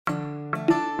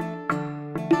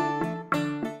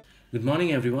Good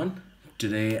morning everyone.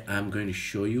 Today I'm going to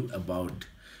show you about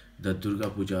the Durga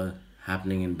Puja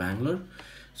happening in Bangalore.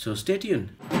 So stay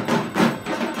tuned.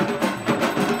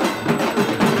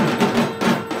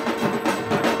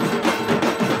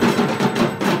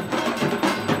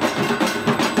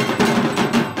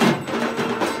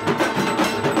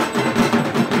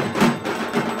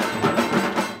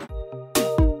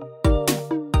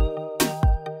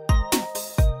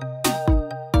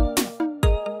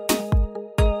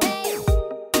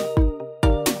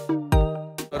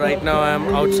 Right now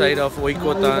I'm outside of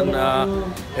Oikotan.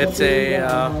 It's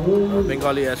a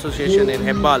Bengali association in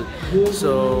Hebbal.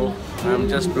 So I'm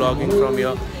just vlogging from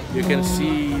here. You can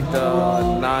see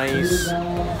the nice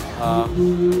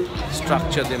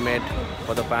structure they made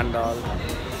for the pandal.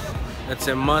 It's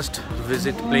a must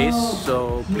visit place.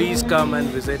 So please come and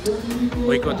visit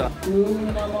Oikotan.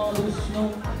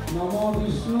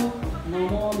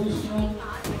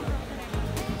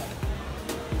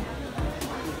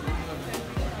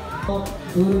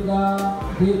 Durga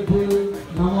Puja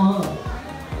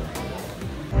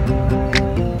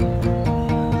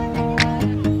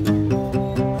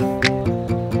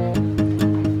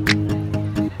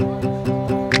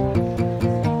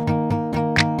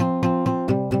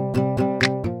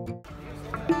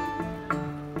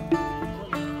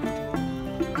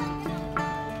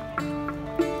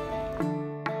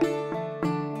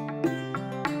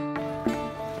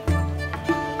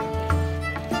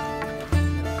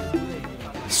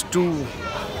It's too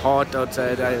hot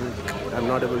outside. I'm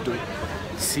not able to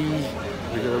see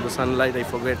because of the sunlight. I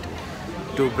forget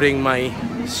to bring my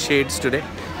shades today.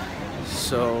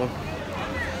 So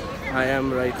I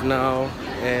am right now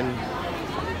in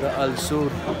the Alsur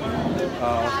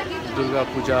Durga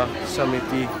Puja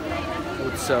Samiti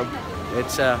Utsav.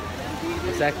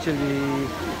 It's actually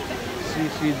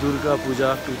Sri Durga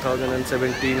Puja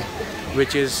 2017,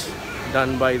 which is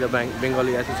done by the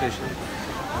Bengali Association.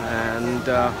 And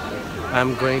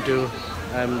I'm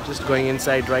just going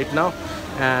inside right now,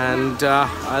 and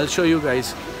I'll show you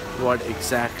guys what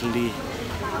exactly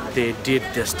they did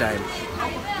this time.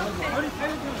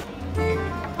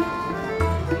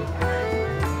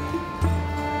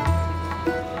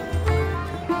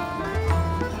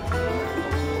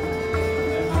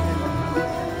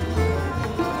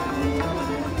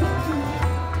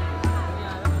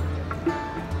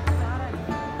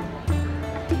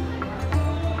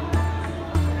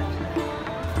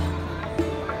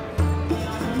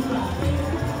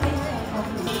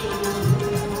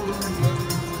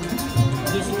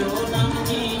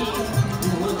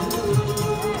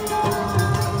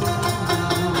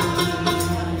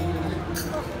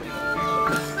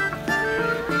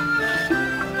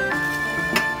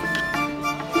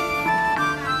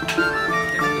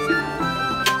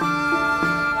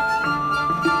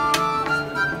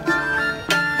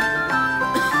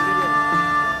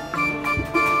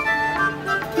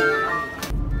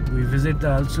 Visit the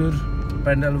Alsur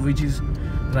Pandal, which is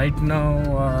right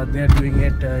now they are doing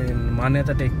it in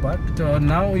Manyata Tech Park. So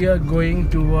now we are going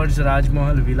towards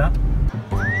Rajmahal Villa.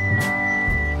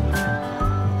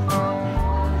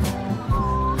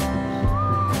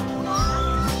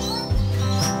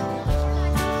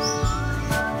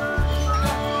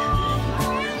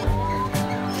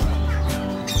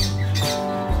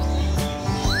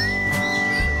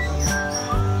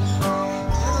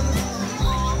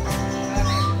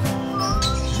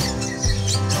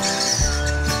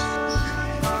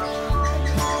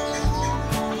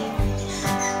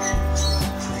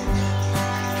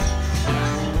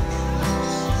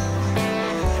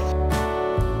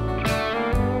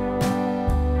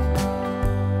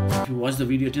 Watch the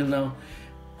video till now,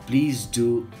 please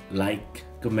do like,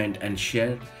 comment and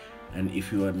share, and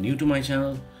if you are new to my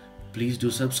channel, please do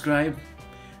subscribe,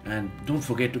 and don't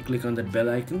forget to click on that bell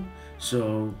icon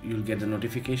so you'll get the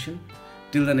notification.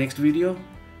 Till the next video,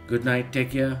 good night,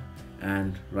 take care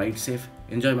and ride safe.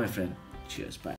 Enjoy my friend. Cheers, bye.